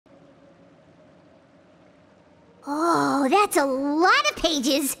Oh, that's a lot of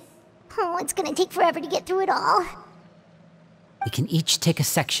pages. Oh, it's gonna take forever to get through it all. We can each take a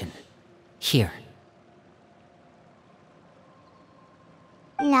section. Here.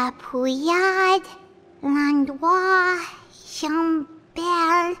 La Pouillade, l'endroit,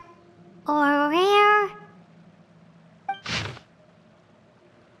 Chambel, horaire.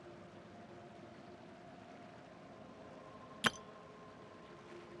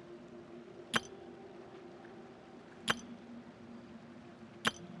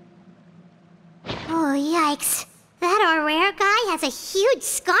 Oh, yikes. That Aurore guy has a huge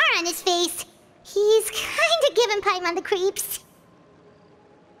scar on his face. He's kinda giving Paimon the creeps.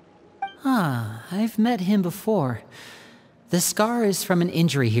 Ah, I've met him before. The scar is from an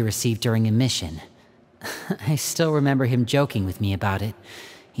injury he received during a mission. I still remember him joking with me about it.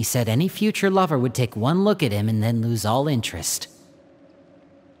 He said any future lover would take one look at him and then lose all interest.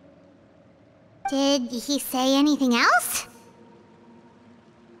 Did he say anything else?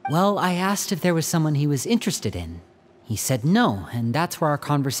 Well, I asked if there was someone he was interested in. He said no, and that's where our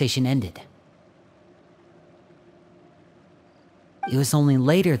conversation ended. It was only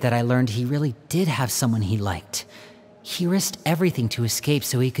later that I learned he really did have someone he liked. He risked everything to escape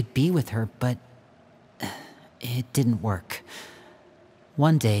so he could be with her, but it didn't work.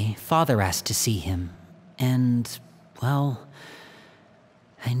 One day, Father asked to see him, and, well,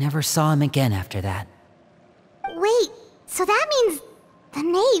 I never saw him again after that. Wait, so that means the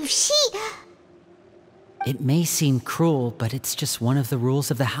knave, she... It may seem cruel, but it's just one of the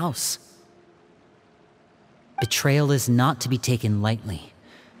rules of the house. Betrayal is not to be taken lightly.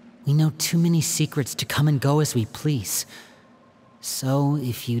 We know too many secrets to come and go as we please. So,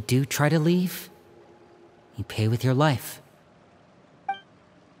 if you do try to leave, you pay with your life.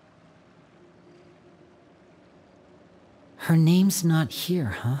 Her name's not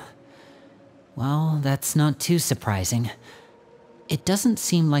here, huh? Well, that's not too surprising. It doesn't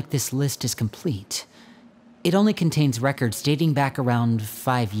seem like this list is complete. It only contains records dating back around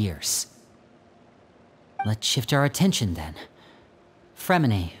 5 years. Let's shift our attention then.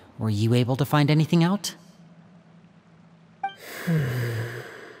 Fremine, were you able to find anything out?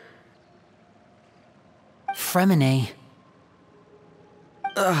 Fremine.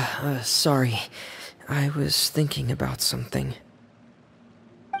 Sorry. I was thinking about something.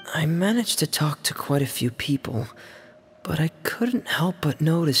 I managed to talk to quite a few people, but I couldn't help but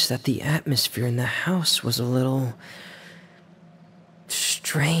notice that the atmosphere in the house was a little...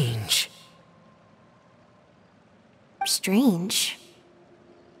 strange. Strange.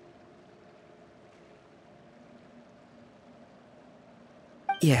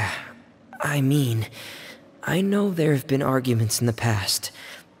 Yeah, I mean, I know there have been arguments in the past,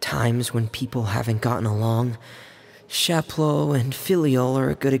 times when people haven't gotten along. Chaplot and Filiol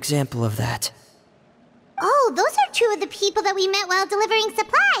are a good example of that. Oh, those are two of the people that we met while delivering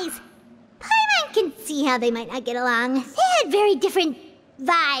supplies. Paimon can see how they might not get along. They had very different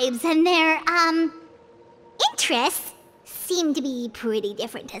vibes, and their, interests seem to be pretty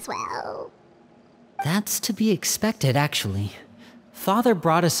different as well. That's to be expected, actually. Father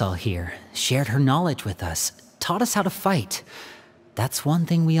brought us all here, shared her knowledge with us, taught us how to fight. That's one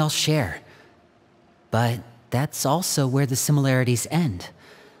thing we all share. But that's also where the similarities end.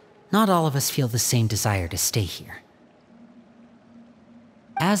 Not all of us feel the same desire to stay here.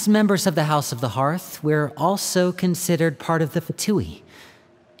 As members of the House of the Hearth, we're also considered part of the Fatui.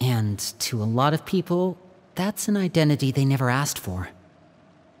 And to a lot of people, that's an identity they never asked for.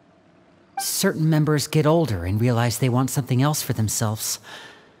 Certain members get older and realize they want something else for themselves.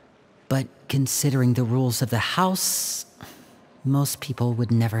 But considering the rules of the house, most people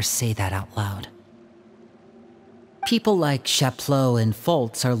would never say that out loud. People like Chaplot and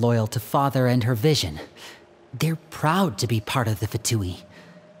Foltz are loyal to Father and her vision. They're proud to be part of the Fatui.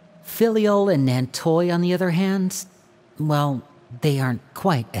 Filiol and Nantoy, on the other hand, well, they aren't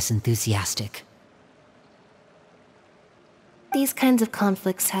quite as enthusiastic. These kinds of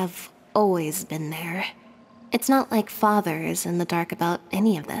conflicts have always been there. It's not like Father is in the dark about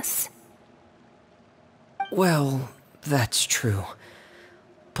any of this. Well, that's true.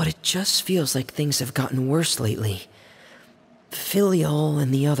 But it just feels like things have gotten worse lately. Filiol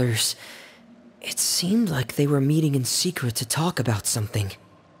and the others, it seemed like they were meeting in secret to talk about something.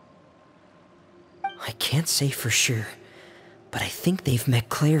 I can't say for sure, but I think they've met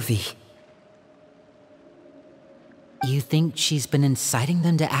Clairvy. You think she's been inciting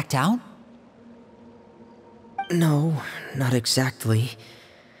them to act out? No, not exactly.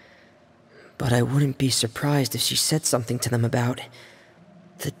 But I wouldn't be surprised if she said something to them about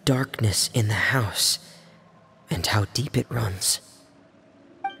the darkness in the house and how deep it runs.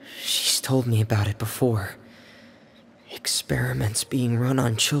 She's told me about it before. Experiments being run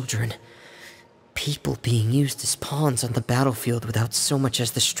on children. People being used as pawns on the battlefield without so much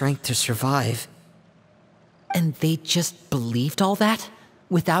as the strength to survive. And they just believed all that?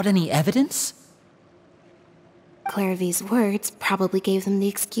 Without any evidence? Clairvy's words probably gave them the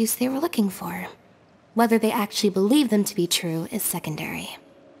excuse they were looking for. Whether they actually believe them to be true is secondary.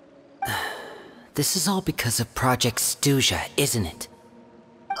 This is all because of Project Stuzha, isn't it?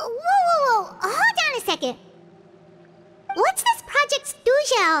 Whoa. Hold on a second. What's this Project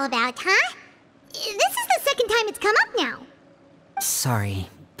Stuzha all about, huh? This is the second time it's come up now. Sorry,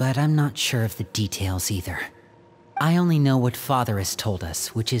 but I'm not sure of the details either. I only know what Father has told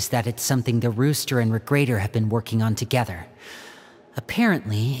us, which is that it's something the Rooster and Regrator have been working on together.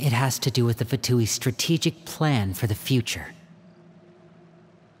 Apparently, it has to do with the Fatui's strategic plan for the future.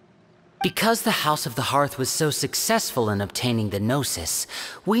 Because the House of the Hearth was so successful in obtaining the Gnosis,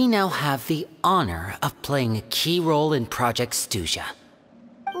 we now have the honor of playing a key role in Project Stuzha.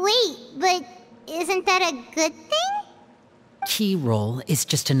 Wait, but isn't that a good thing? Key role is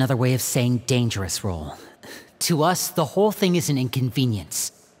just another way of saying dangerous role. To us, the whole thing is an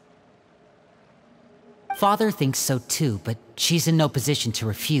inconvenience. Father thinks so too, but she's in no position to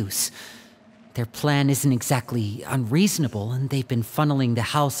refuse. Their plan isn't exactly unreasonable, and they've been funneling the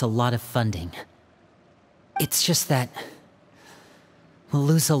house a lot of funding. It's just that we'll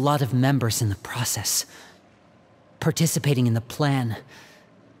lose a lot of members in the process. Participating in the plan,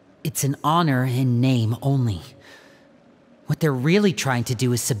 it's an honor in name only. What they're really trying to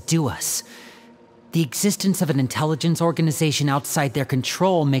do is subdue us. The existence of an intelligence organization outside their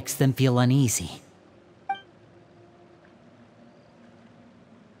control makes them feel uneasy.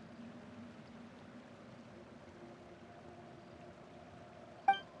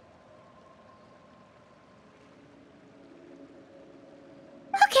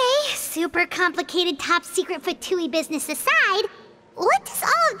 Okay, super complicated top secret Fatui business aside, what does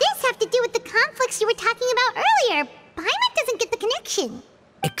all of this have to do with the conflicts you were talking about earlier? Paimon doesn't get the connection.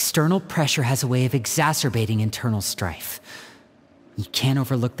 External pressure has a way of exacerbating internal strife. You can't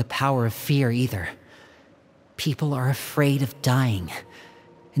overlook the power of fear either. People are afraid of dying,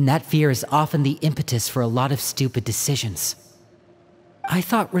 and that fear is often the impetus for a lot of stupid decisions. I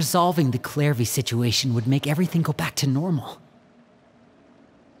thought resolving the Clairvy situation would make everything go back to normal.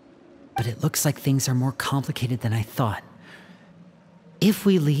 But it looks like things are more complicated than I thought. If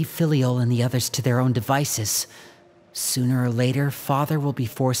we leave Filiol and the others to their own devices, sooner or later, Father will be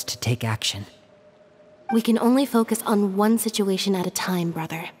forced to take action. We can only focus on one situation at a time,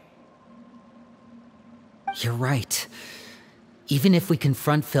 brother. You're right. Even if we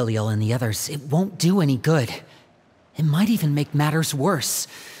confront Filiol and the others, it won't do any good. It might even make matters worse.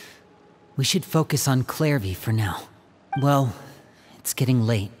 We should focus on Clairvy for now. Well, it's getting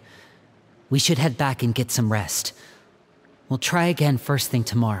late. We should head back and get some rest. We'll try again first thing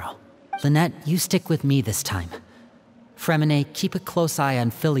tomorrow. Lynette, you stick with me this time. Fremine, keep a close eye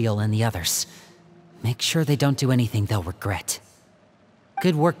on Filiol and the others. Make sure they don't do anything they'll regret.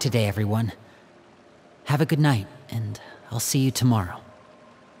 Good work today, everyone. Have a good night, and I'll see you tomorrow.